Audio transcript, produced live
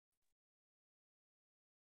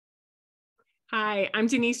Hi, I'm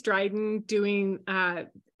Denise Dryden doing a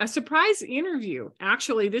surprise interview.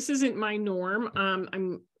 Actually, this isn't my norm.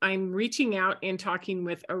 I'm reaching out and talking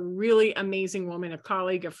with a really amazing woman, a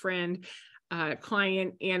colleague, a friend,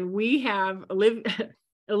 client, and we have Olivia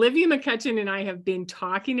McCutcheon and I have been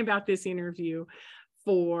talking about this interview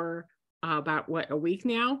for about a week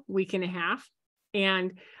now, week and a half.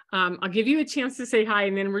 And I'll give you a chance to say hi,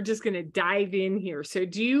 and then we're just going to dive in here. So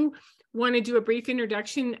do you want to do a brief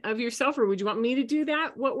introduction of yourself, or would you want me to do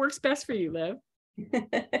that? What works best for you, Liv?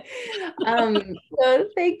 So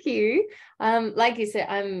thank you. Like you said,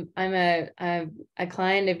 I'm a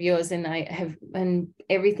client of yours, and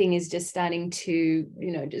everything is just starting to,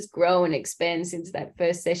 just grow and expand since that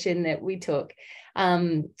first session that we took.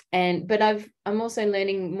 But I'm also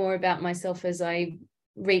learning more about myself as I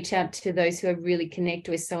reach out to those who I really connect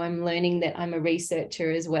with. So I'm learning that I'm a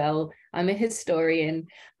researcher as well. I'm a historian,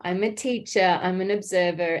 I'm a teacher, I'm an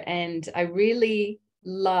observer, and I really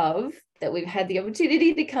love that we've had the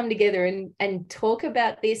opportunity to come together and talk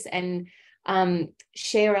about this and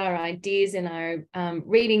share our ideas and our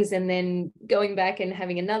readings, and then going back and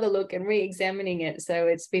having another look and re-examining it. So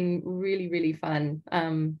it's been really, really fun.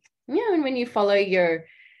 And when you follow your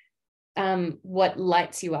what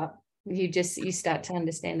lights you up, you start to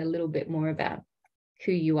understand a little bit more about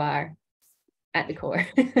who you are at the core.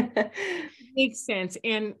 Makes sense.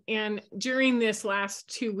 And during this last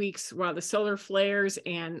 2 weeks, while the solar flares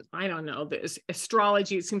and I don't know, this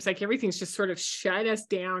astrology, it seems like everything's just sort of shut us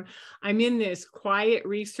down. I'm in this quiet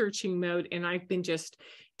researching mode, and I've been just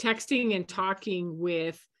texting and talking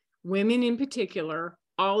with women in particular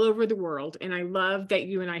all over the world. And I love that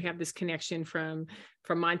you and I have this connection from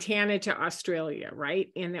Montana to Australia, right?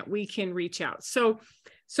 And that we can reach out. So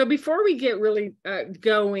before we get really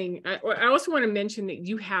going, I also want to mention that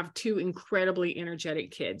you have two incredibly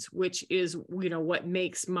energetic kids, which is, what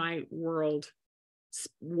makes my world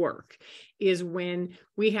work, is when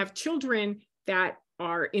we have children that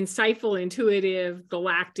are insightful, intuitive,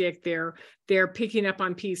 galactic. They're picking up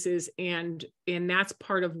on pieces, and that's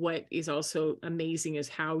part of what is also amazing, is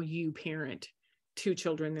how you parent two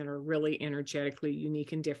children that are really energetically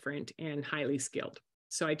unique and different and highly skilled.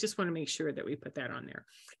 So I just want to make sure that we put that on there.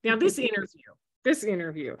 Now, this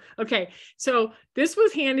interview. Okay. So this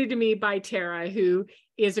was handed to me by Tara, who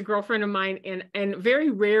is a girlfriend of mine. And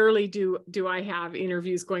very rarely do I have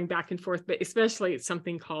interviews going back and forth, but especially it's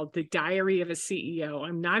something called The Diary of a CEO.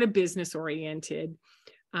 I'm not a business oriented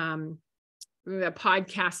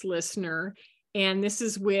podcast listener. And this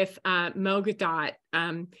is with Mo Gawdat.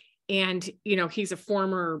 And, he's a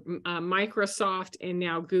former Microsoft and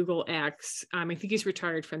now Google X. I think he's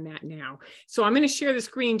retired from that now. So I'm going to share the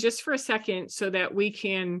screen just for a second so that we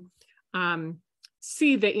can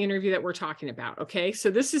see the interview that we're talking about. Okay, so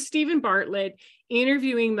this is Stephen Bartlett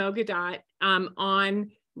interviewing Mo Gawdat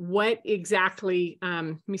on what exactly,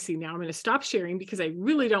 let me see, now I'm going to stop sharing because I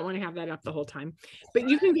really don't want to have that up the whole time. But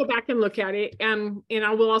you can go back and look at it. And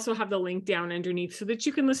I will also have the link down underneath so that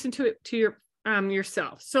you can listen to it to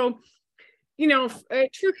yourself. So,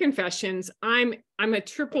 true confessions, I'm a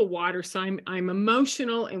triple water sign. I'm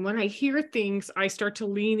emotional. And when I hear things, I start to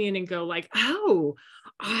lean in and go like, oh,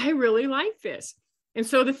 I really like this. And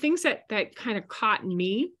so the things that kind of caught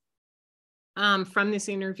me from this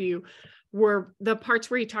interview were the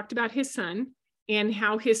parts where he talked about his son and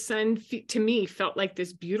how his son, to me, felt like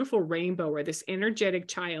this beautiful rainbow, or this energetic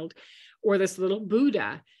child, or this little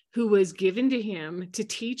Buddha who was given to him to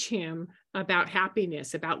teach him about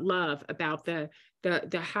happiness, about love, about the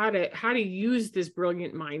how to use this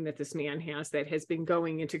brilliant mind that this man has, that has been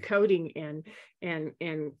going into coding and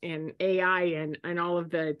AI and all of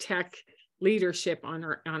the tech leadership on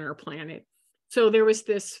our planet. So there was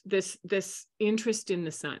this interest in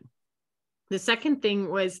the son. The second thing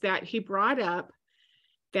was that he brought up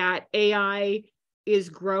that AI is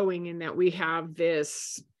growing, and that we have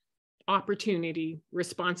this opportunity,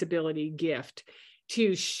 responsibility, gift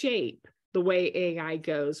to shape the way AI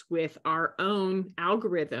goes with our own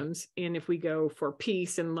algorithms. And if we go for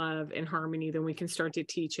peace and love and harmony, then we can start to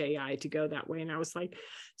teach AI to go that way. And I was like,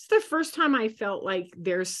 it's the first time I felt like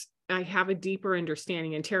I have a deeper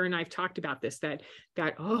understanding. And Tara and I have talked about this, that,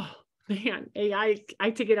 oh man, AI, I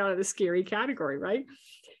take it out of the scary category, right?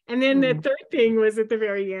 And then the third thing was at the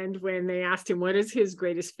very end, when they asked him, what is his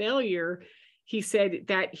greatest failure? He said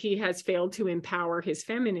that he has failed to empower his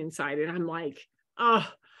feminine side. And I'm like, oh,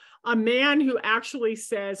 a man who actually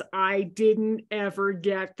says, I didn't ever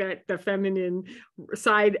get that the feminine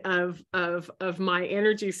side of my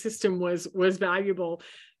energy system was valuable,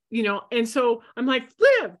 And so I'm like,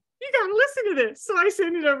 Liv, you got to listen to this. So I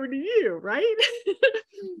send it over to you, right?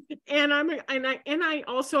 And I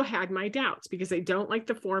also had my doubts because I don't like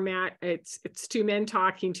the format. It's two men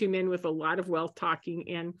talking, two men with a lot of wealth talking.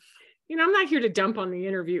 And, I'm not here to dump on the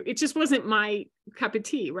interview. It just wasn't my cup of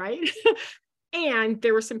tea, right? And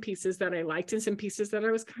there were some pieces that I liked and some pieces that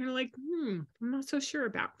I was kind of like, I'm not so sure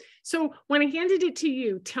about. So when I handed it to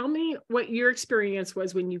you, tell me what your experience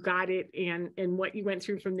was when you got it and what you went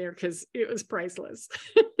through from there, because it was priceless.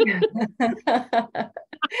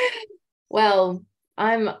 Well,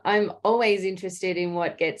 I'm always interested in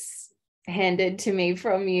what gets handed to me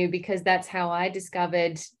from you, because that's how I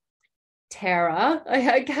discovered Tara. I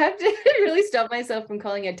have to really stop myself from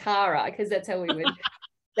calling her Tara, because that's how we would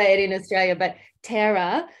say it in Australia. But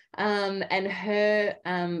Tara and her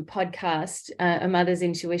podcast, A Mother's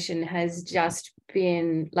Intuition, has just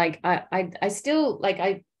been like, I still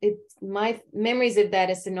like, it's my memories of that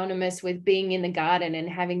are synonymous with being in the garden and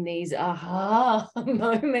having these aha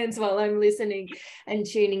moments while I'm listening and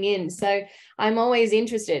tuning in. So I'm always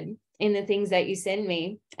interested in the things that you send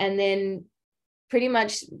me. And then pretty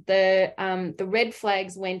much the red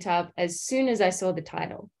flags went up as soon as I saw the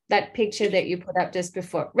title. That picture that you put up just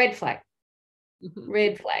before, red flag.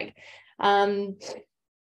 Red flag.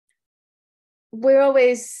 We're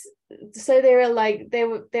always, so there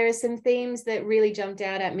are some themes that really jumped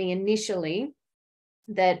out at me initially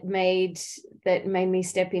that made me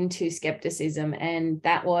step into skepticism, and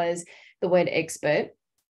that was the word expert,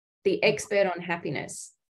 the expert on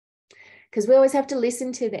happiness, because we always have to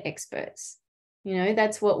listen to the experts.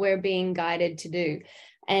 That's what we're being guided to do.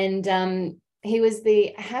 And he was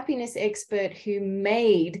the happiness expert who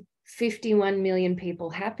made 51 million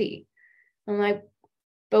people happy. I'm like,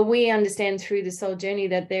 but we understand through the soul journey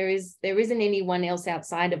that there isn't anyone else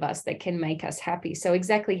outside of us that can make us happy. So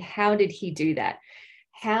exactly how did he do that?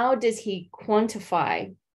 How does he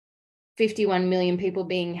quantify 51 million people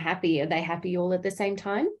being happy? Are they happy all at the same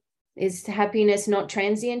time? Is happiness not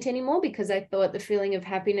transient anymore? Because I thought the feeling of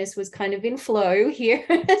happiness was kind of in flow here.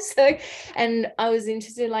 And I was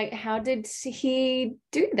interested, like, how did he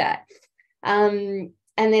do that? And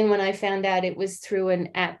then when I found out it was through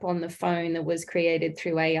an app on the phone that was created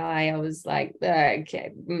through AI, I was like,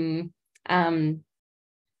 okay,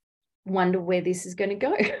 wonder where this is going to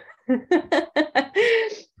go.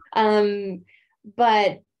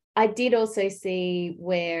 But I did also see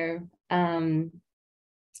where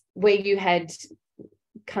you had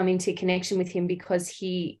come into connection with him, because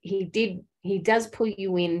he does pull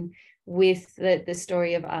you in with the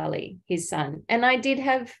story of Ali, his son. And I did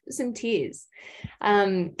have some tears.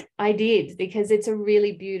 I did, because it's a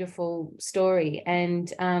really beautiful story.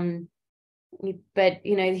 And but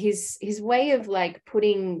his way of like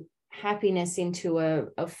putting happiness into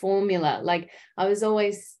a formula, like I was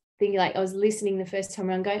always thinking, like I was listening the first time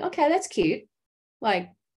around going, okay, that's cute, like,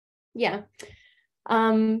 yeah.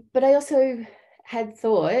 But I also had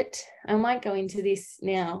thought, I might go into this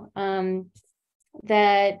now,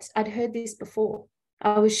 that I'd heard this before.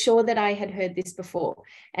 I was sure that I had heard this before,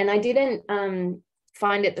 and I didn't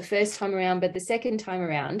find it the first time around, but the second time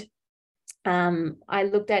around, I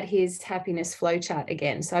looked at his happiness flowchart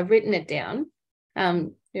again. So I've written it down. You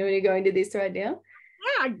want me to go into this right now?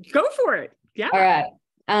 Yeah, go for it. Yeah. All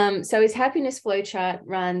right. So his happiness flowchart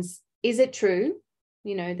runs, is it true?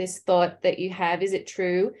 This thought that you have, is it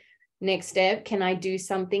true? Next step, can I do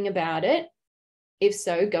something about it? If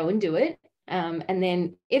so, go and do it. And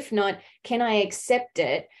then if not, can I accept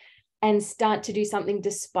it and start to do something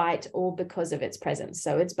despite or because of its presence?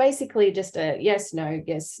 So it's basically just a yes, no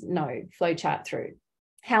flowchart through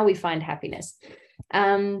how we find happiness.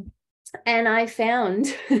 And I found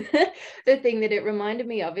the thing that it reminded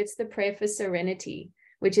me of, it's the prayer for serenity,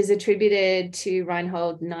 which is attributed to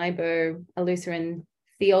Reinhold Niebuhr, a Lutheran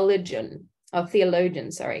theologian.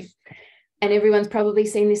 And everyone's probably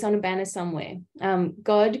seen this on a banner somewhere.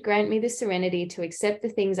 God, grant me the serenity to accept the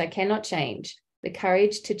things I cannot change, the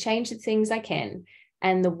courage to change the things I can,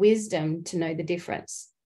 and the wisdom to know the difference.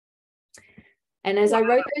 And as I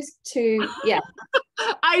wrote those two, yeah.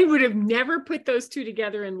 I would have never put those two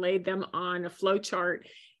together and laid them on a flow chart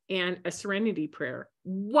and a serenity prayer.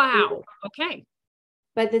 Wow. Okay.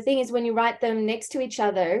 But the thing is, when you write them next to each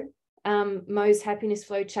other, Mo's happiness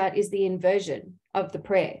flow chart is the inversion of the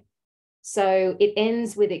prayer. So it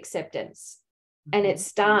ends with acceptance, and it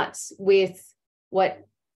starts with what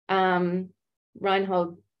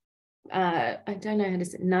Reinhold, I don't know how to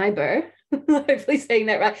say, Niebuhr, hopefully saying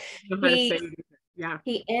that right.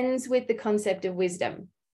 He ends with the concept of wisdom.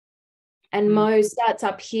 And Mo starts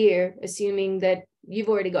up here, assuming that you've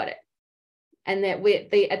already got it. And that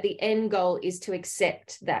at the end goal is to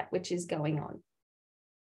accept that which is going on.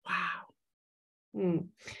 Wow.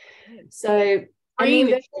 So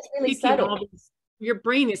really subtle. Your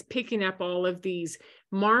brain is picking up all of these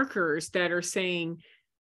markers that are saying,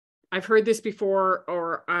 I've heard this before,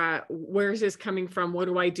 or where is this coming from? What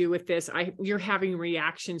do I do with this? You're having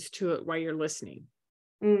reactions to it while you're listening.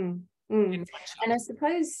 And I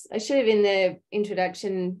suppose I should have in the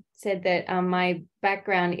introduction said that my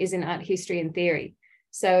background is in art history and theory.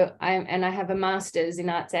 So I have a master's in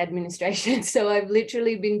arts administration. So I've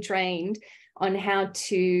literally been trained on how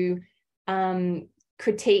to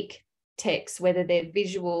critique text, whether they're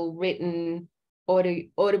visual, written,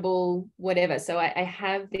 audible, whatever. So I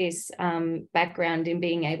have this background in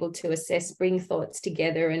being able to assess, bring thoughts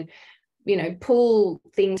together, and pull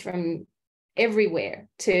things from everywhere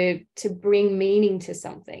to bring meaning to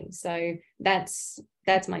something. So that's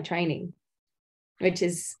my training, which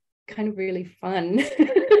is kind of really fun.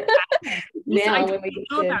 Now when we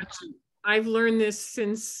get to... I've learned this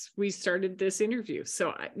since we started this interview.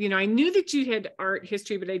 So, I knew that you had art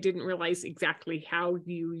history, but I didn't realize exactly how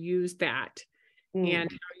you used that and how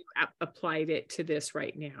you applied it to this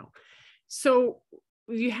right now. So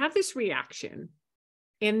you have this reaction,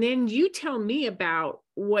 and then you tell me about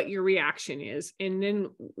what your reaction is, and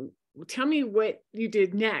then tell me what you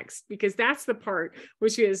did next, because that's the part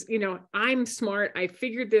which is, I'm smart. I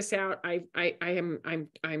figured this out. I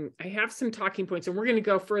have some talking points, and we're going to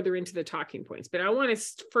go further into the talking points, but I want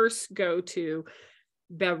to first go to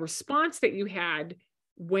the response that you had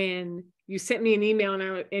when you sent me an email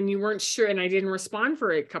and you weren't sure, and I didn't respond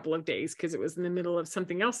for a couple of days because it was in the middle of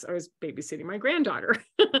something else. I was babysitting my granddaughter.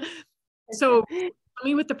 So tell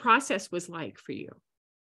me what the process was like for you.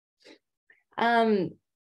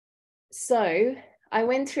 So I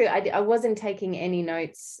went through, I wasn't taking any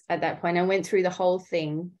notes at that point. I went through the whole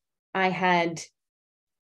thing. I had,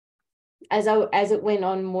 as it went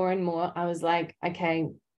on more and more, I was like, okay,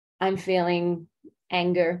 I'm feeling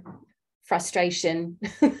anger, frustration,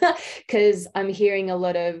 because I'm hearing a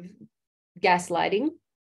lot of gaslighting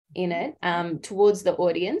in it towards the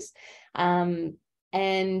audience. I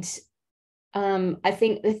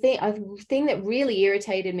think the thing that really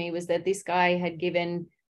irritated me was that this guy had given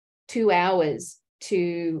 2 hours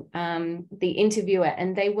to the interviewer,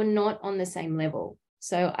 and they were not on the same level.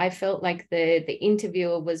 So I felt like the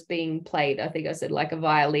interviewer was being played, I think I said, like a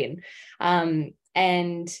violin. And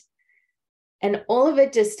all of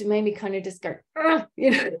it just made me kind of just go,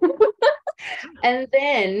 And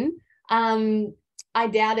then I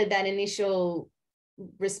doubted that initial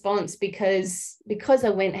response because I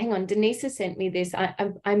went, hang on, Denise has sent me this.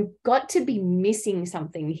 I'm got to be missing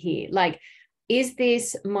something here. Like, is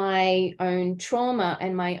this my own trauma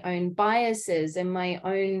and my own biases and my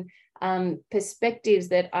own perspectives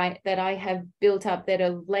that I have built up that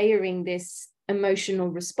are layering this emotional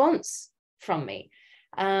response from me?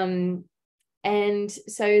 And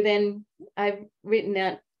so then I've written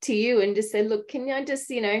out to you and just said, look, can I just,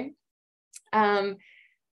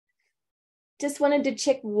 just wanted to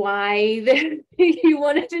check why you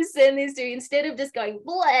wanted to send this to me, instead of just going,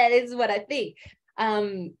 blah, this is what I think.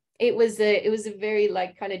 It was a very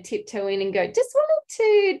like kind of tiptoe in and go, just wanted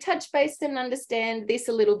to touch base and understand this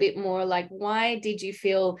a little bit more. Like, why did you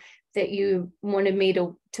feel that you wanted me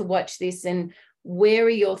to watch this, and where are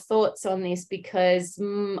your thoughts on this? Because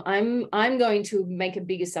I'm going to make a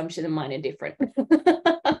big assumption that mine are different.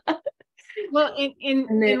 Well, and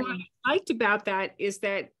what I liked about that is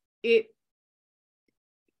that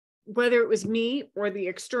whether it was me or the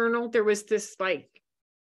external, there was this like,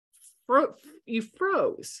 you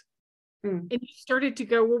froze. And you started to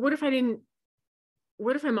go, well, what if I'm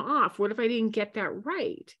off? What if I didn't get that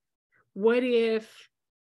right? What if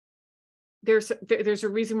there's a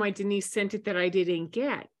reason why Denise sent it that I didn't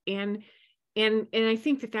get? And I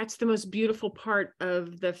think that that's the most beautiful part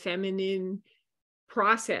of the feminine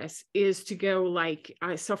process, is to go like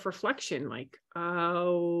self-reflection, like,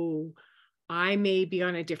 oh, I may be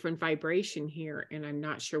on a different vibration here, and I'm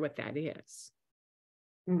not sure what that is.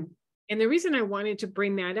 And the reason I wanted to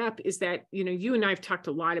bring that up is that, you and I have talked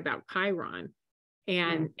a lot about Chiron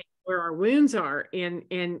and where our wounds are, and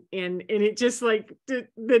it just like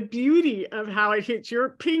the beauty of how it hit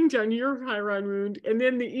pinged on your Chiron wound, and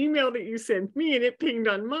then the email that you sent me, and it pinged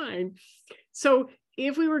on mine. So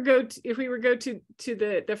if we were go to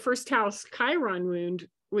the first house Chiron wound,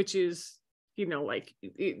 which is, like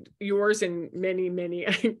yours and many,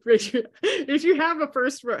 if you have a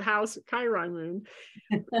first house Chiron wound,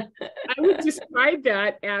 I would describe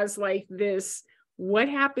that as like this, what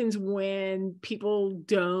happens when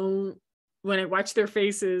when I watch their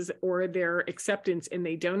faces or their acceptance, and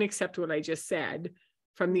they don't accept what I just said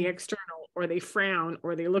from the external, or they frown,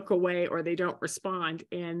 or they look away, or they don't respond,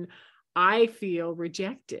 and I feel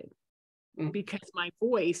rejected. because my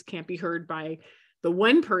voice can't be heard by the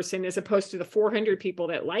one person as opposed to the 400 people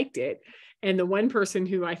that liked it. And the one person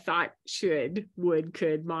who I thought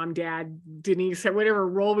could, mom, dad, Denise, whatever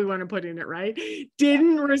role we want to put in it, right?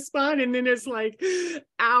 Didn't respond. And then it's like,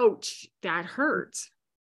 ouch, that hurts.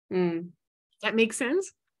 That makes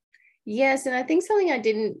sense? Yes. And I think something I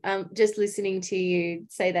didn't, just listening to you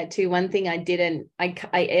say that too, one thing I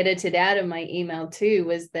edited out of my email too,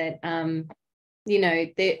 was that,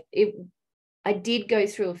 I did go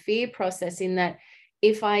through a fear process in that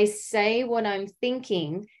if I say what I'm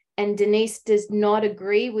thinking and Denise does not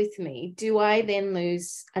agree with me, do I then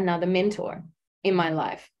lose another mentor in my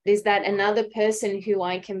life? Is that another person who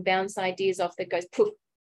I can bounce ideas off that goes, poof,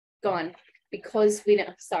 gone? Because we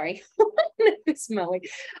don't, sorry, smelly,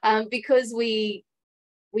 because we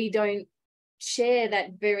don't share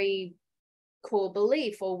that very core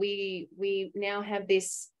belief, or we now have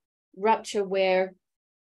this rupture where,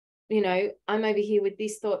 I'm over here with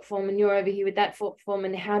this thought form and you're over here with that thought form,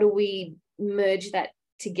 and how do we merge that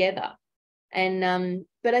together? And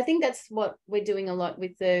but I think that's what we're doing a lot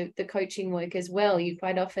with the coaching work as well. You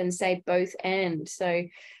quite often say both and.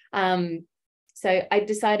 So I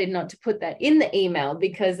decided not to put that in the email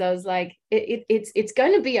because I was like, it's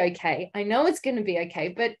going to be okay. I know it's going to be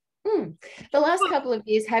okay, but the last couple of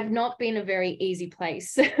years have not been a very easy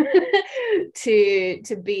place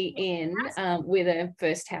to be in with a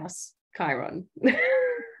first house Chiron.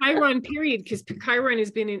 Chiron period, because Chiron has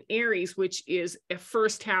been in Aries, which is a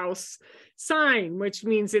first house sign, which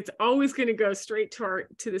means it's always going to go straight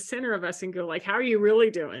to the center of us and go like, how are you really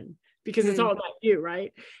doing? Because it's all about you,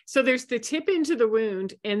 right? So there's the tip into the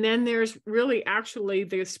wound, and then there's really actually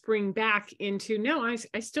the spring back into, no, I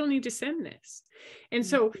still need to send this. And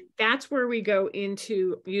so that's where we go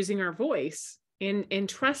into using our voice and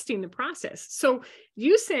trusting the process. So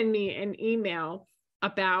you send me an email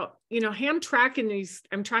about, hey, I'm tracking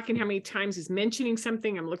how many times he's mentioning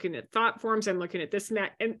something. I'm looking at thought forms. I'm looking at this and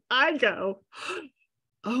that. And I go,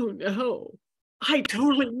 oh no, I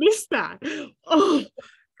totally missed that. Oh,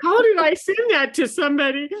 how did I send that to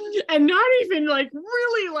somebody and not even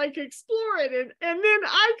really explore it? And then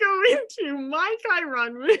I go into my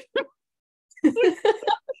Chiron.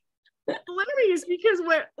 Hilarious, because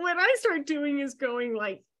what I start doing is going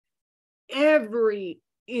like every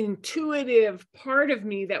intuitive part of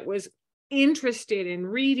me that was interested in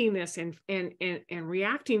reading this and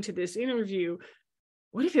reacting to this interview.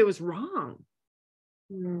 What if it was wrong?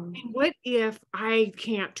 And what if I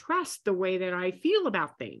can't trust the way that I feel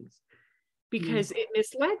about things because it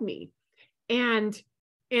misled me? And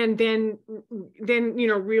then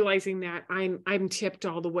realizing that I'm tipped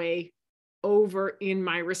all the way over in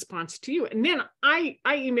my response to you. And then I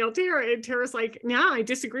emailed Tara, and Tara's like, no, I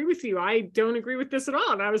disagree with you. I don't agree with this at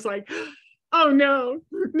all. And I was like, oh no,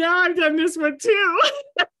 now I've done this one too.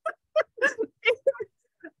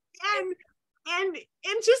 and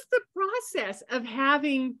just the process of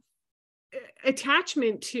having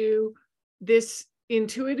attachment to this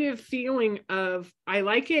intuitive feeling of, I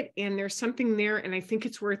like it and there's something there and I think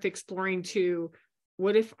it's worth exploring too.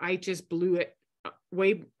 What if I just blew it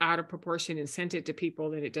way out of proportion and sent it to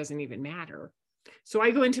people that it doesn't even matter? So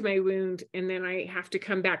I go into my wound and then I have to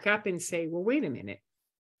come back up and say, well, wait a minute.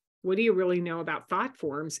 What do you really know about thought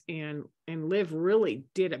forms? And Liv really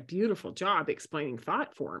did a beautiful job explaining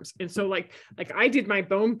thought forms. And so like I did my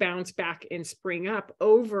bone bounce back and spring up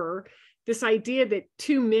over this idea that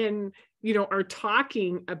two men, are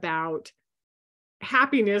talking about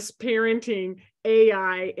happiness, parenting,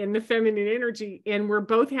 AI, and the feminine energy. And we're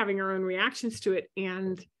both having our own reactions to it.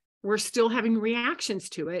 And we're still having reactions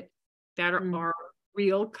to it that are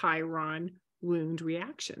real Chiron wound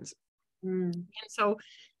reactions. And so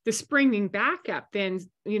the springing back up then,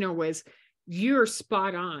 was, you're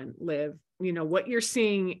spot on, Liv. What you're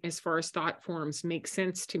seeing as far as thought forms makes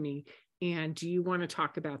sense to me. And do you want to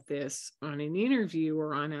talk about this on an interview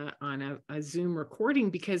or on a Zoom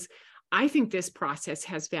recording? Because I think this process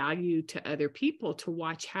has value to other people to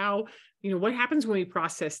watch how, what happens when we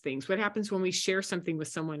process things? What happens when we share something with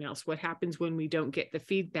someone else? What happens when we don't get the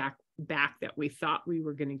feedback back that we thought we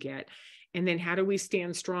were going to get? And then how do we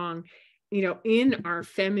stand strong in our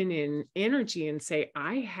feminine energy and say,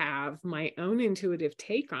 I have my own intuitive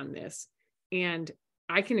take on this, and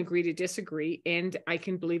I can agree to disagree, and I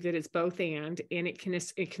can believe that it's both and it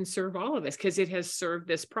can serve all of us because it has served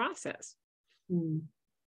this process.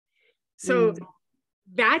 So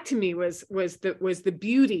that to me was the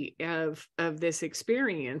beauty of this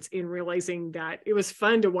experience, in realizing that it was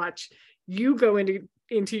fun to watch you go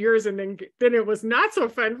into yours, and then it was not so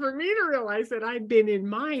fun for me to realize that I'd been in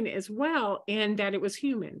mine as well, and that it was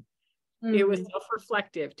human. It was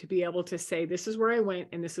self-reflective to be able to say, this is where I went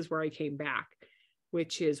and this is where I came back,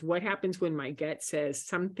 which is what happens when my gut says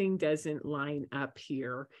something doesn't line up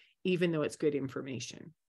here, even though it's good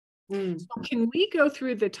information. So can we go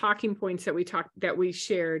through the talking points that we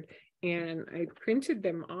shared, and I printed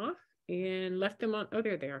them off and left them on, oh,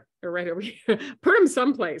 they're right over here. Put them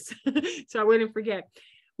someplace so I wouldn't forget,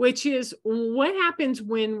 which is what happens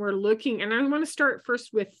when we're looking, and I want to start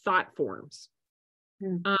first with thought forms.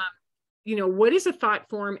 What is a thought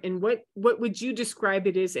form, and what would you describe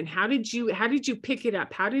it as, and how did you pick it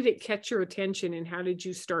up? How did it catch your attention, and how did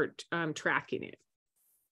you start tracking it?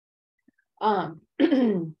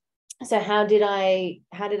 So how did I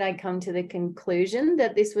come to the conclusion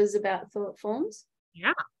that this was about thought forms?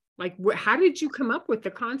 Yeah. Like, how did you come up with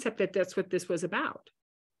the concept that that's what this was about?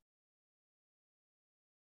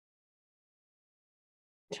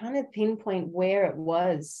 I'm trying to pinpoint where it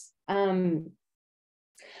was.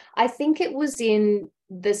 I think it was in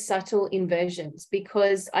the subtle inversions,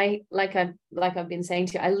 because like I've been saying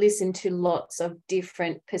to you, I listened to lots of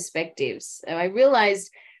different perspectives. So I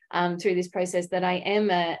realized through this process that I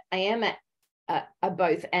am a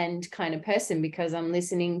both and kind of person, because I'm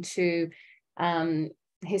listening to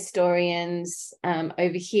historians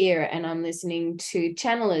over here, and I'm listening to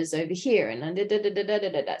channelers over here, and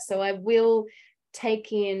so I will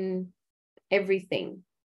take in everything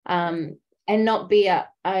and not be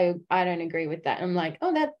I don't agree with that. I'm like,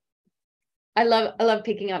 oh, that I love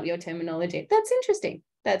picking up your terminology. That's interesting.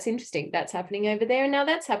 That's happening over there, and now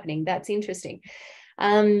that's happening. That's interesting.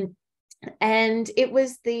 And it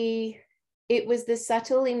was the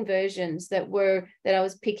subtle inversions that I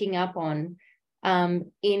was picking up on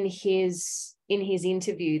in his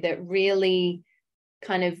interview that really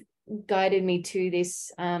kind of guided me to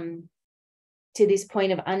this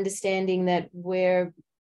point of understanding that we're,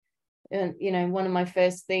 one of my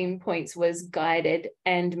first theme points was guided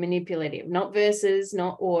and manipulative, not versus,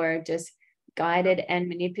 not or, just guided and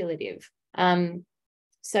manipulative.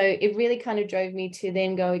 So it really kind of drove me to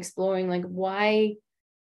then go exploring, like, why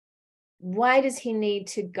does he need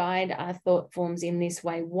to guide our thought forms in this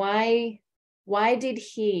way? Why did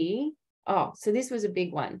he? Oh, so this was a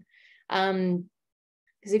big one.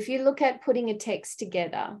 Because if you look at putting a text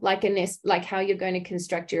together, like how you're going to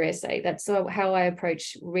construct your essay, that's how I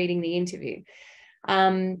approach reading the interview.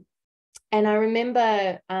 And I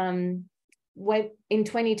remember in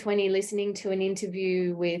 2020 listening to an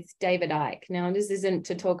interview with David Icke. Now, this isn't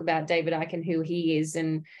to talk about David Icke and who he is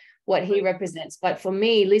and what he represents, but for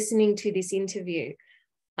me, listening to this interview,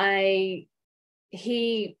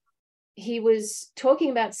 he was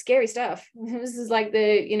talking about scary stuff. This is like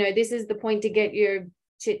this is the point to get your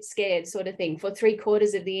shit scared sort of thing for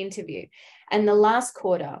 3/4 of the interview. And the last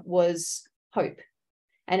quarter was hope.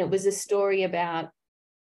 And it was a story about,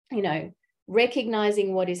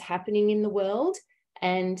 recognizing what is happening in the world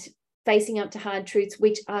and facing up to hard truths,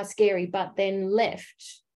 which are scary, but then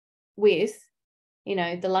left with,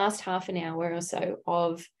 the last half an hour or so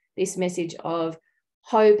of this message of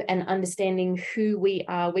hope and understanding who we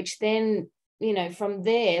are, which then, from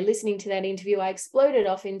there, listening to that interview, I exploded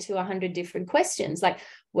off into 100 different questions. Like,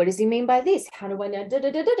 what does he mean by this? How do I know?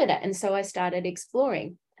 And so I started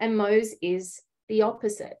exploring. And Mo's is the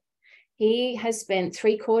opposite. He has spent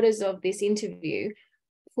 3/4 of this interview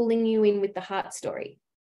pulling you in with the heart story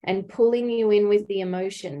and pulling you in with the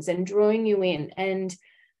emotions and drawing you in, and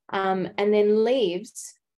then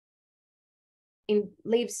leaves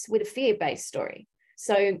with a fear-based story.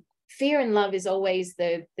 So fear and love is always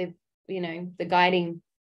the guiding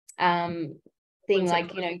thing.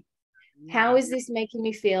 Like, how is this making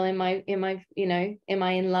me feel? Am I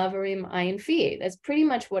in love or am I in fear? That's pretty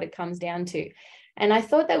much what it comes down to. And I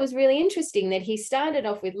thought that was really interesting that he started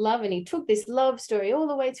off with love and he took this love story all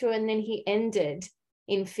the way through, and then he ended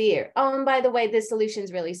in fear. Oh, and by the way, the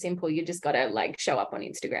solution's really simple. You just got to show up on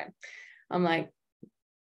Instagram. I'm like,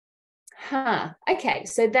 okay.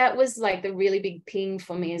 So that was like the really big ping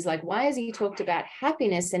for me, is like, why has he talked about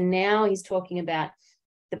happiness and now he's talking about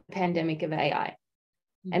the pandemic of AI?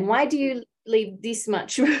 And why do you leave this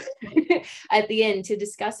much at the end to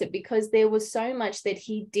discuss it? Because there was so much that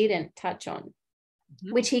he didn't touch on,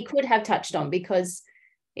 which he could have touched on, because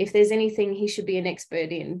if there's anything he should be an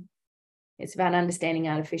expert in, it's about understanding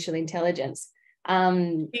artificial intelligence.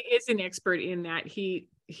 He is an expert in that.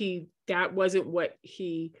 That wasn't what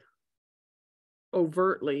he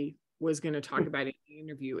overtly was going to talk about in the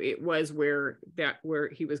interview. It was where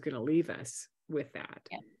he was going to leave us with that.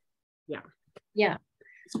 Yeah. Do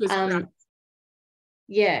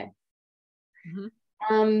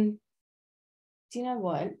you know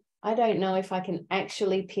what? I don't know if I can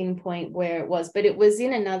actually pinpoint where it was, but it was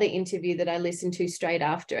in another interview that I listened to straight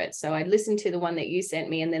after it. So I listened to the one that you sent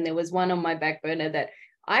me, and then there was one on my back burner that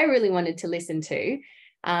I really wanted to listen to,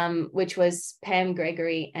 which was Pam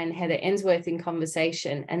Gregory and Heather Ensworth in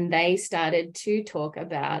conversation. And they started to talk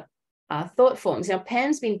about thought forms. Now,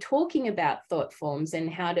 Pam's been talking about thought forms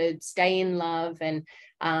and how to stay in love, and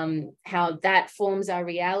how that forms our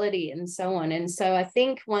reality and so on. And so I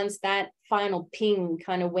think once that final ping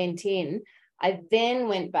kind of went in, I then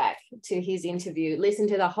went back to his interview, listened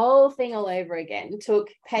to the whole thing all over again,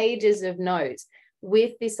 took pages of notes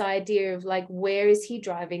with this idea of like, where is he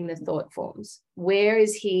driving the thought forms? Where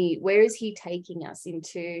is he taking us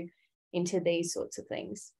into these sorts of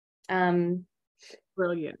things?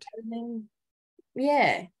 Brilliant. And then,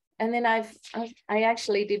 yeah. And then I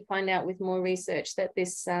actually did find out with more research that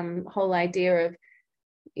this whole idea of,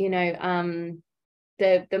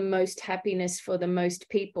 the most happiness for the most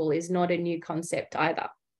people is not a new concept either.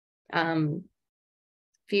 Have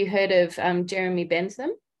you heard of Jeremy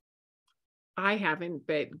Bentham? I haven't,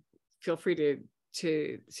 but feel free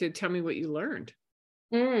to tell me what you learned.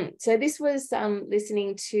 So this was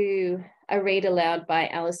listening to a read aloud by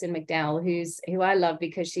Alison McDowell, who I love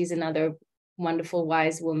because she's another wonderful,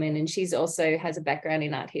 wise woman, and she's also has a background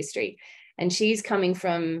in art history, and she's coming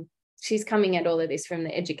at all of this from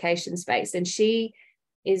the education space, and she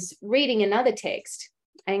is reading another text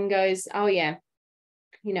and goes, oh yeah,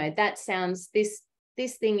 that sounds, this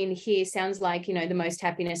thing in here sounds like, the most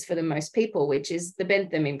happiness for the most people, which is the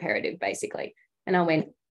Bentham imperative, basically. And I went,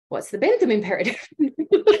 what's the Bentham imperative?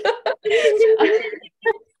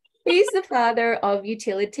 He's the father of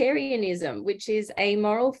utilitarianism, which is a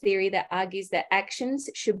moral theory that argues that actions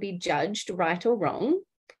should be judged right or wrong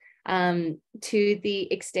to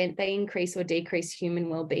the extent they increase or decrease human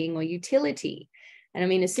well-being or utility. And I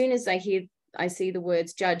mean, as soon as I see the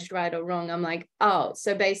words judged right or wrong, I'm like, oh,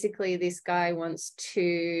 so basically this guy wants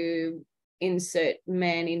to insert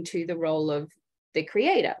man into the role of the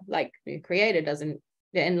creator. Like the creator doesn't,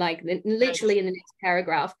 and like literally in the next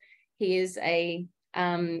paragraph, he is a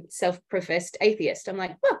self-professed atheist. I'm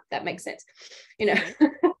like, well, that makes sense,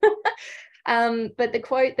 but the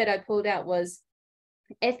quote that I pulled out was,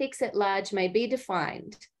 ethics at large may be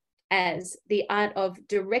defined as the art of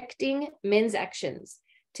directing men's actions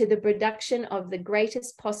to the production of the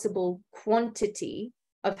greatest possible quantity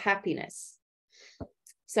of happiness.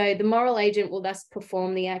 So the moral agent will thus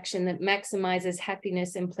perform the action that maximizes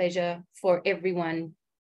happiness and pleasure for everyone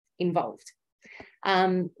involved.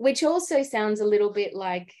 Which also sounds a little bit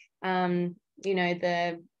like, the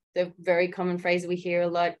very common phrase we hear a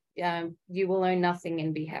lot, you will own nothing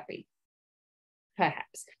and be happy,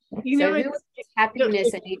 perhaps. So who is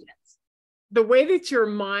happiness agents? The way that your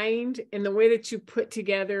mind and the way that you put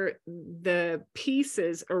together the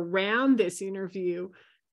pieces around this interview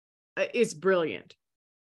is brilliant,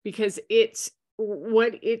 because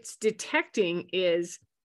what it's detecting is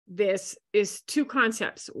two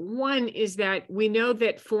concepts. One is that we know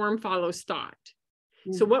that form follows thought.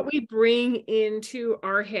 Mm-hmm. So what we bring into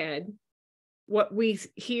our head, what we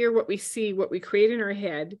hear, what we see, what we create in our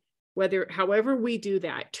head, however we do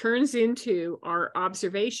that, turns into our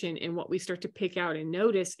observation and what we start to pick out and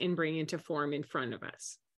notice and bring into form in front of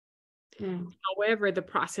us. However, the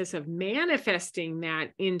process of manifesting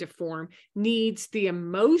that into form needs the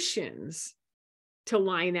emotions to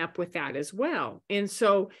line up with that as well. And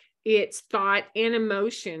so it's thought and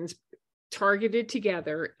emotions targeted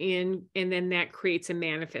together, and then that creates a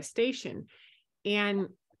manifestation. And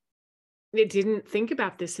I didn't think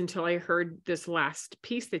about this until I heard this last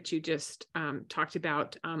piece that you just talked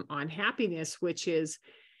about on happiness, which is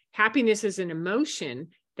happiness is an emotion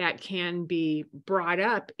that can be brought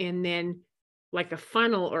up and then, like a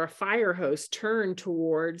funnel or a fire hose, turn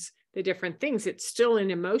towards the different things. It's still an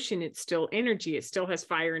emotion. It's still energy. It still has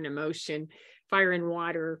fire and emotion, fire and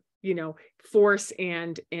water, force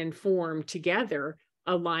and form together,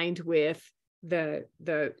 aligned with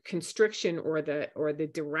the constriction or the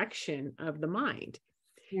direction of the mind.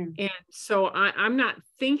 Yeah. And so I'm not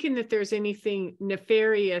thinking that there's anything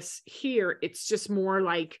nefarious here. It's just more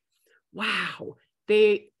like, wow,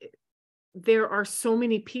 there are so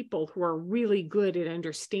many people who are really good at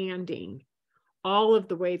understanding all of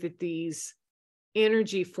the way that these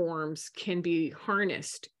energy forms can be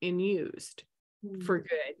harnessed and used for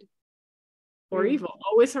good or evil.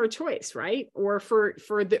 Always our choice, right? Or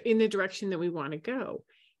in the direction that we want to go.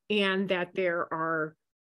 And that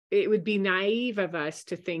it would be naive of us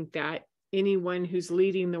to think that anyone who's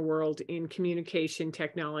leading the world in communication,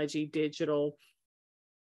 technology, digital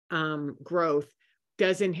growth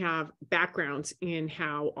doesn't have backgrounds in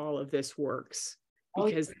how all of this works.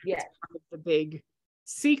 because yeah, that's part of the big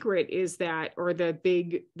secret is that, or the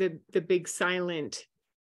big silent,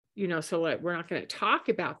 so we're not going to talk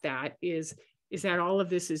about that, is that all of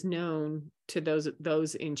this is known to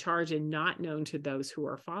those in charge and not known to those who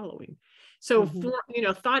are following. So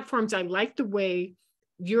thought forms, I like the way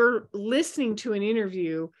you're listening to an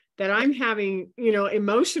interview that I'm having,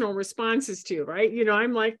 emotional responses to, right?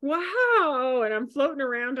 I'm like, wow, and I'm floating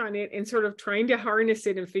around on it and sort of trying to harness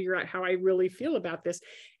it and figure out how I really feel about this.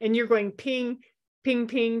 And you're going ping, ping,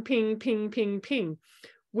 ping, ping, ping, ping, ping,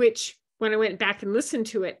 which when I went back and listened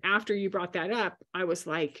to it after you brought that up, I was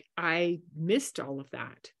like, I missed all of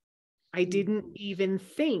that. I didn't even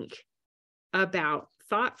think about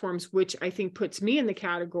thought forms, which I think puts me in the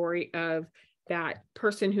category of that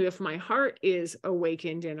person who, if my heart is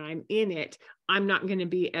awakened and I'm in it, I'm not going to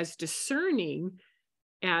be as discerning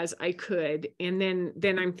as I could. And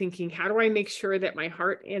then I'm thinking, how do I make sure that my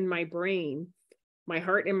heart and my brain, my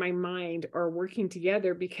heart and my mind are working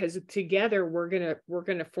together, because together we're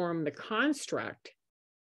going to form the construct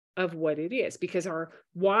of what it is, because our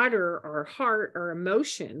water, our heart, our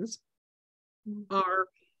emotions are,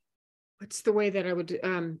 what's the way that I would,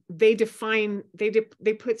 they define,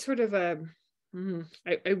 they put sort of a,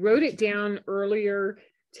 I wrote it down earlier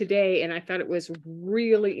today and I thought it was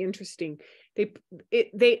really interesting.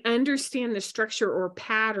 They understand the structure or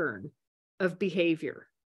pattern of behavior.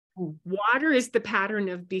 Water is the pattern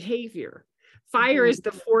of behavior. Fire is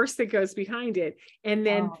the force that goes behind it. And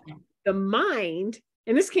then the mind,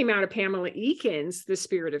 and this came out of Pamela Eakin's The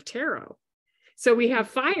Spirit of Tarot. So we have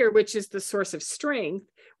fire, which is the source of strength,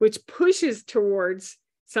 which pushes towards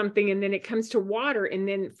something, and then it comes to water, and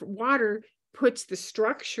then water puts the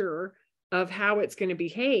structure of how it's going to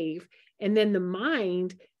behave, and then the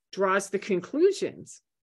mind draws the conclusions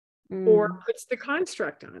or puts the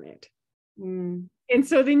construct on it. And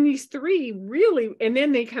so then these three really, and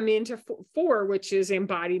then they come into four, which is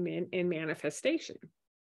embodiment and manifestation.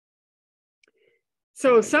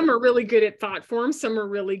 So some are really good at thought forms, some are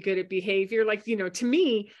really good at behavior. Like, to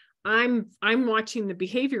me, I'm watching the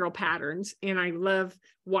behavioral patterns, and I love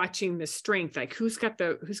watching the strength, like who's got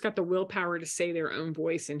the willpower to say their own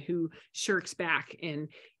voice and who shirks back. And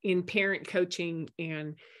in parent coaching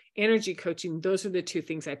and energy coaching, those are the two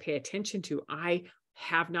things I pay attention to. I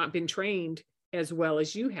have not been trained as well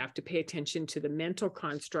as you have to pay attention to the mental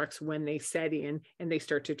constructs when they set in and they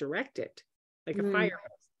start to direct it. Like a fire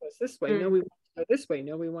goes this way. No, we want it to go this way.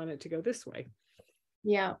 No, we want it to go this way.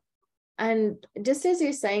 Yeah. And just as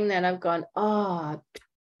you're saying that, I've gone,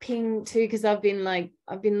 ping too, because I've been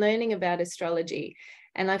learning about astrology,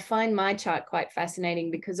 and I find my chart quite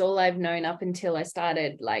fascinating, because all I've known up until I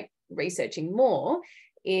started researching more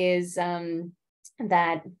is that,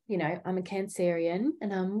 I'm a Cancerian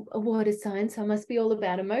and I'm a water sign, so I must be all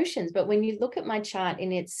about emotions. But when you look at my chart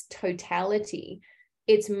in its totality,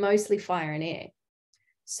 it's mostly fire and air.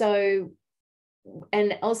 So,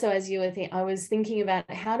 and also as you were I was thinking about,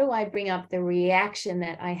 how do I bring up the reaction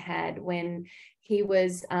that I had when he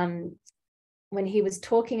was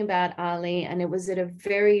talking about Ali, and it was at a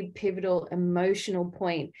very pivotal emotional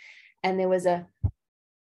point, and there was a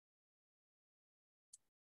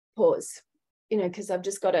pause, because I'm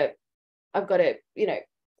going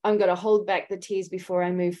to hold back the tears before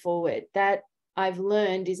I move forward. That I've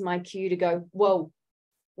learned is my cue to go, whoa,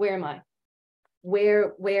 where am I?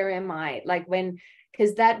 Where am I?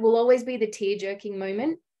 Because that will always be the tear jerking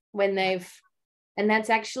moment when and that's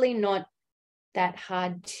actually not that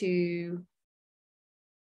hard to,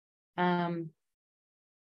 it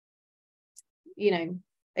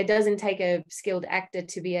doesn't take a skilled actor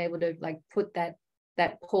to be able to put that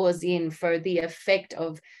pause in for the effect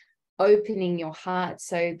of opening your heart.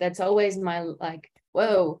 So that's always my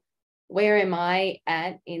whoa, where am I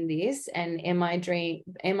at in this? And am I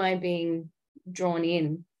being drawn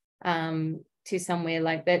in to somewhere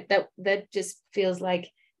like that? That just feels like,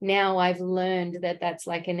 now I've learned that that's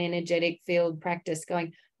like an energetic field practice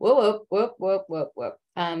going, whoop, whoop, whoop, whoop, whoop.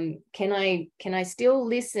 Can I still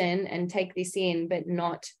listen and take this in, but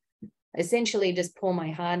not essentially just pour my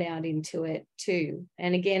heart out into it too?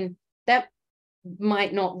 And again, that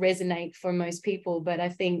might not resonate for most people, but I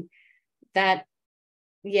think that,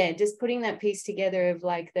 just putting that piece together of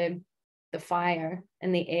the fire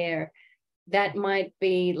and the air, that might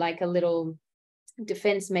be like a little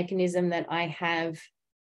defense mechanism that I have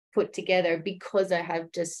put together because I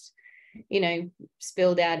have just,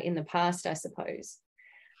 spilled out in the past, I suppose.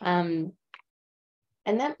 And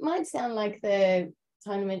that might sound like the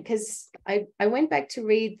time, because I went back to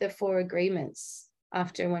read the 4 agreements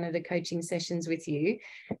after one of the coaching sessions with you,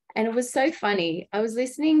 and it was so funny. I was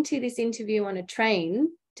listening to this interview on a train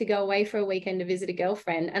to go away for a weekend to visit a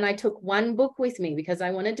girlfriend, and I took one book with me because I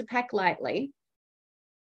wanted to pack lightly.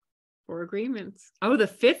 4 agreements. Oh, the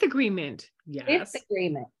 5th agreement. Yes. 5th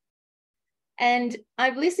agreement. And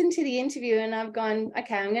I've listened to the interview and I've gone,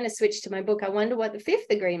 okay, I'm going to switch to my book. I wonder what the 5th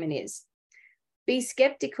agreement is. Be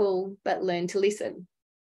skeptical, but learn to listen.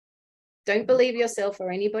 Don't believe yourself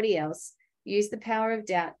or anybody else. Use the power of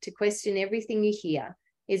doubt to question everything you hear.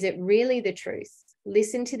 Is it really the truth?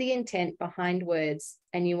 Listen to the intent behind words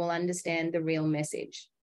and you will understand the real message.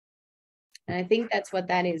 And I think that's what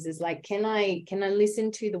that is like, can I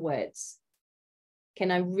listen to the words?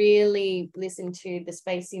 Can I really listen to the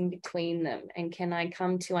space in between them? And can I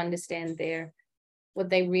come to understand what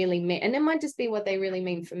they really mean? And it might just be what they really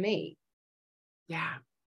mean for me. Yeah.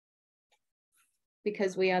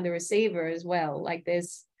 Because we are the receiver as well. Like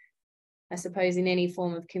there's, I suppose, in any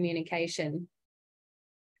form of communication,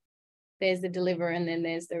 there's the deliverer and then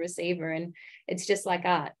there's the receiver. And it's just like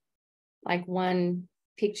art. Like one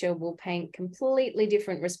picture will paint completely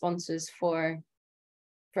different responses for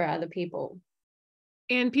other people.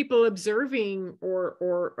 And people observing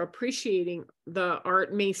or appreciating the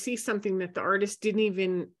art may see something that the artist didn't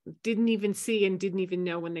even see and didn't even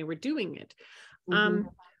know when they were doing it. Mm-hmm.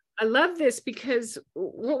 I love this because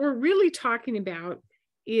what we're really talking about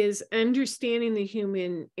is understanding the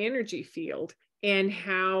human energy field and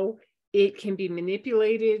how it can be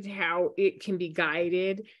manipulated, how it can be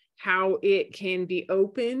guided, how it can be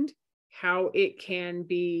opened, how it can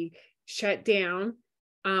be shut down.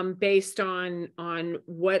 Based on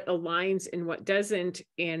what aligns and what doesn't,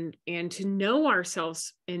 and to know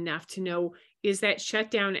ourselves enough to know, is that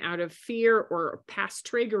shut down out of fear or past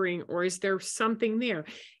triggering, or is there something there?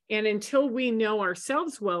 And until we know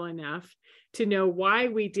ourselves well enough to know why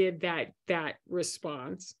we did that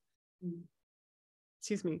response,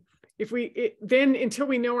 excuse me, then until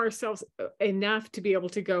we know ourselves enough to be able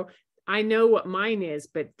to go, I know what mine is,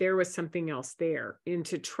 but there was something else there, and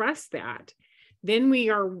to trust that, then we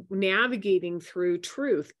are navigating through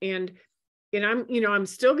truth. And I'm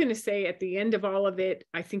still going to say at the end of all of it,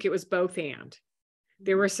 I think it was both and.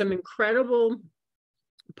 There were some incredible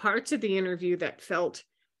parts of the interview that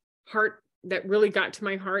that really got to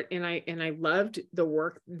my heart. And I loved the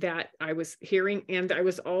work that I was hearing. And I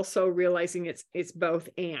was also realizing it's both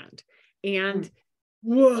and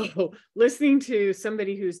whoa, listening to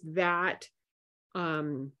somebody who's that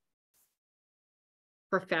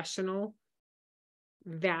professional,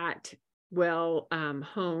 that well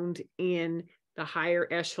honed in the higher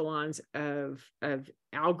echelons of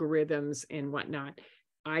algorithms and whatnot,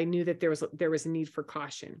 I knew that there was a need for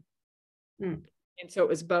caution. And so it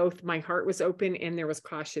was both, my heart was open and there was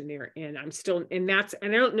caution there. And I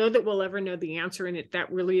don't know that we'll ever know the answer, and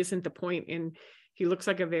that really isn't the point. And he looks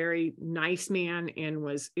like a very nice man, and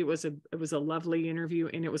it was a lovely interview,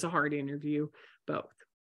 and it was a hard interview,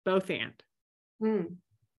 both and.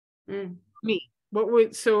 Me.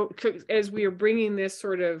 So as we are bringing this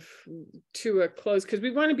sort of to a close, because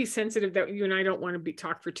we want to be sensitive that you and I don't want to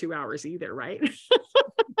talk for 2 hours either, right?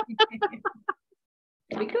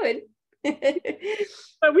 We could.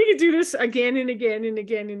 But we could do this again and again and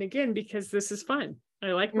again and again, because this is fun. I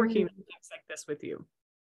like working on things like this with you.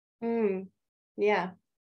 Yeah.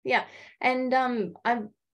 And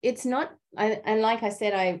it's not, and like I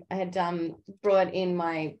said, I had brought in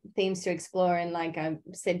my themes to explore, and like I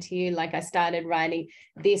said to you, like I started writing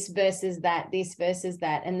this versus that,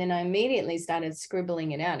 and then I immediately started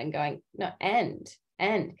scribbling it out and going, no, and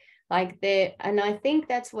like there, and I think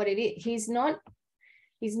that's what it is. He's not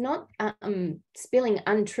spilling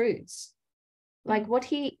untruths. Like what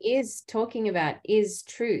he is talking about is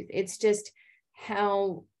truth. It's just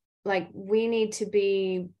how, like, we need to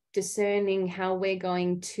be discerning how we're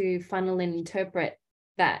going to funnel and interpret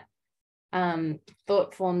that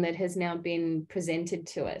thought form that has now been presented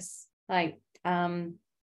to us. Like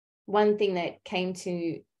one thing that came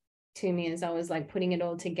to me as I was like putting it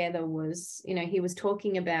all together was, he was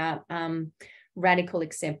talking about radical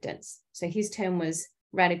acceptance. So his term was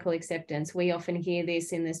radical acceptance. We often hear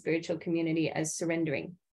this in the spiritual community as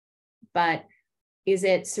surrendering, but is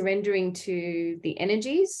it surrendering to the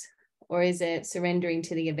energies, or is it surrendering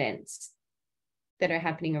to the events that are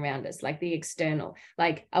happening around us, like the external?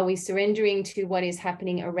 Like, are we surrendering to what is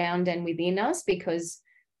happening around and within us because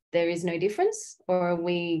there is no difference? Or are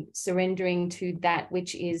we surrendering to that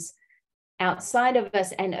which is outside of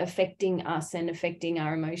us and affecting us and affecting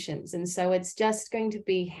our emotions? And so it's just going to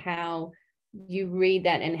be how you read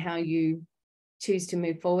that and how you choose to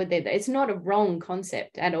move forward there. It's not a wrong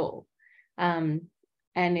concept at all. And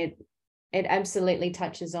it absolutely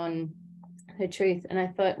touches on her truth. And I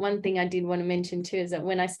thought one thing I did want to mention too is that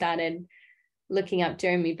when I started looking up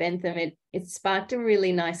Jeremy Bentham, it sparked a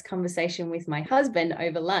really nice conversation with my husband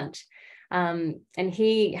over lunch. And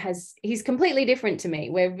he's completely different to me.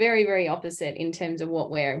 We're very, very opposite in terms of what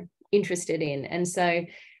we're interested in. And so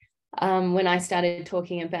when I started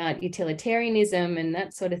talking about utilitarianism and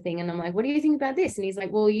that sort of thing, and I'm like, what do you think about this? And he's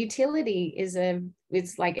like, well, utility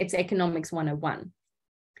it's economics 101.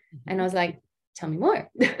 And I was like, tell me more.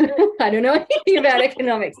 I don't know anything about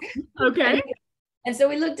economics. Okay. And so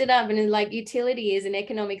we looked it up, and it's like, utility is an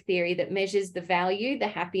economic theory that measures the value, the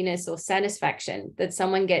happiness or satisfaction that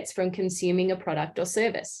someone gets from consuming a product or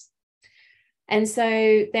service. And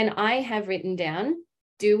so then I have written down,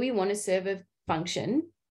 do we want to serve a function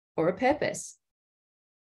or a purpose?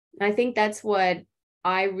 I think that's what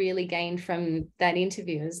I really gained from that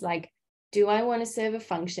interview, is like, do I want to serve a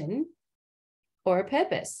function or a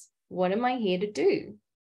purpose? What am I here to do?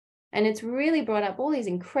 And it's really brought up all these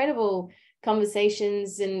incredible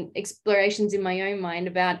conversations and explorations in my own mind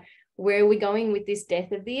about where are we going with this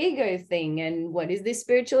death of the ego thing, and what is this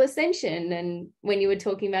spiritual ascension? And when you were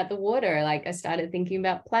talking about the water, like, I started thinking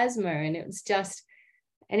about plasma, and it was just,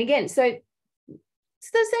 and again, so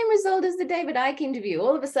it's the same result as the David Icke interview.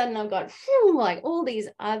 All of a sudden I've got like all these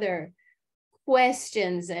other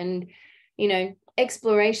questions and,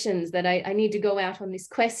 explorations that I need to go out on this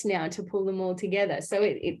quest now to pull them all together. So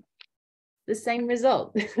it the same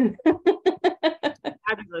result.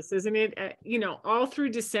 Fabulous, isn't it? All through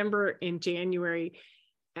December and January,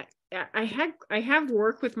 I have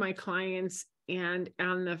worked with my clients, and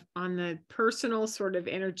on the personal sort of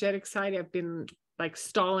energetic side, I've been like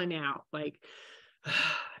stalling out,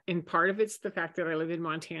 and part of it's the fact that I live in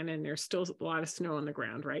Montana and there's still a lot of snow on the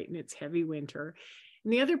ground, right? And it's heavy winter.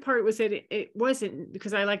 And the other part was that it wasn't,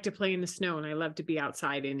 because I like to play in the snow and I love to be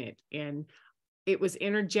outside in it. And it was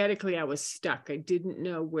energetically, I was stuck. I didn't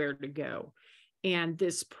know where to go. And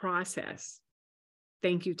this process,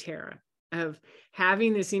 thank you, Tara, of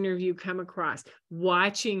having this interview come across,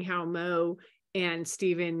 watching how Mo and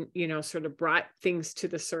Stephen, sort of brought things to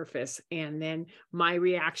the surface, and then my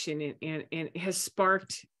reaction, and it has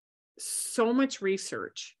sparked so much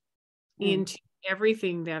research into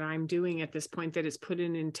everything that I'm doing at this point, that has put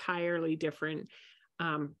an entirely different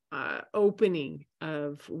opening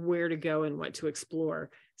of where to go and what to explore.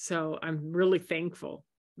 So I'm really thankful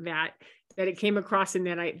that it came across, and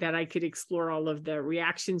that I could explore all of the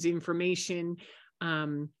reactions, information,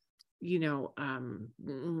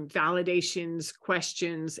 validations,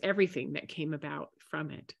 questions, everything that came about from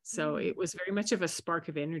it. So it was very much of a spark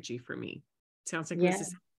of energy for me. Sounds like this is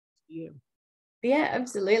to you. Yeah,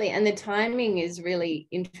 absolutely. And the timing is really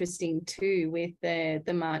interesting too, with the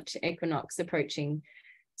March equinox approaching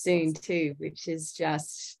soon too, which is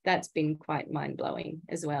just, that's been quite mind-blowing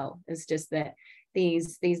as well. It's just that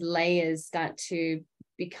these layers start to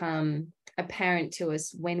become apparent to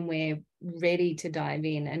us when we're ready to dive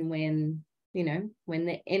in, and when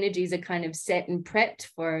the energies are kind of set and prepped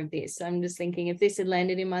for this. I'm just thinking, if this had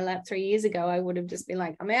landed in my lap 3 years ago, I would have just been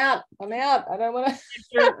like, I'm out. I don't want to.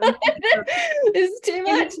 This is too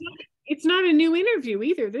much. It's not a new interview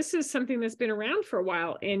either. This is something that's been around for a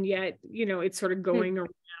while, and yet, it's sort of going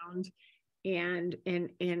around and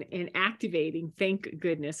activating. Thank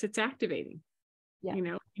goodness it's activating. Yeah.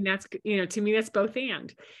 And that's, to me, that's both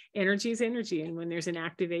and. Energy is energy. And when there's an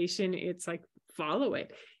activation, it's like, follow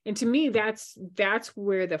it. And to me, that's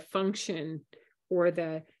where the function or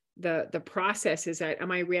the process is at.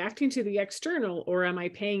 Am I reacting to the external, or am I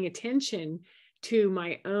paying attention to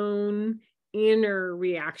my own inner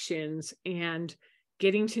reactions and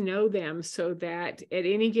getting to know them, so that at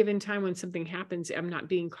any given time when something happens, I'm not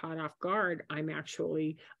being caught off guard. I'm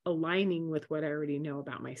actually aligning with what I already know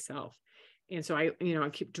about myself. And so I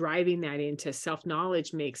keep driving that into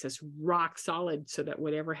self-knowledge makes us rock solid, so that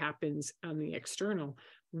whatever happens on the external,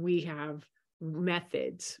 we have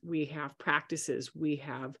methods, we have practices, we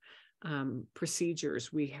have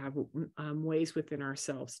procedures, we have ways within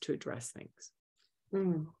ourselves to address things.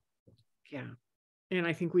 Yeah. And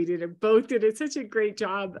I think we both did such a great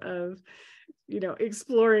job of,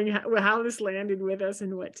 exploring how this landed with us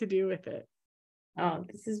and what to do with it. Oh,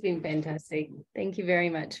 this has been fantastic. Thank you very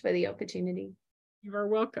much for the opportunity. You are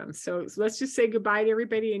welcome. So let's just say goodbye to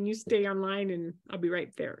everybody, and you stay online, and I'll be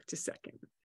right there just a second.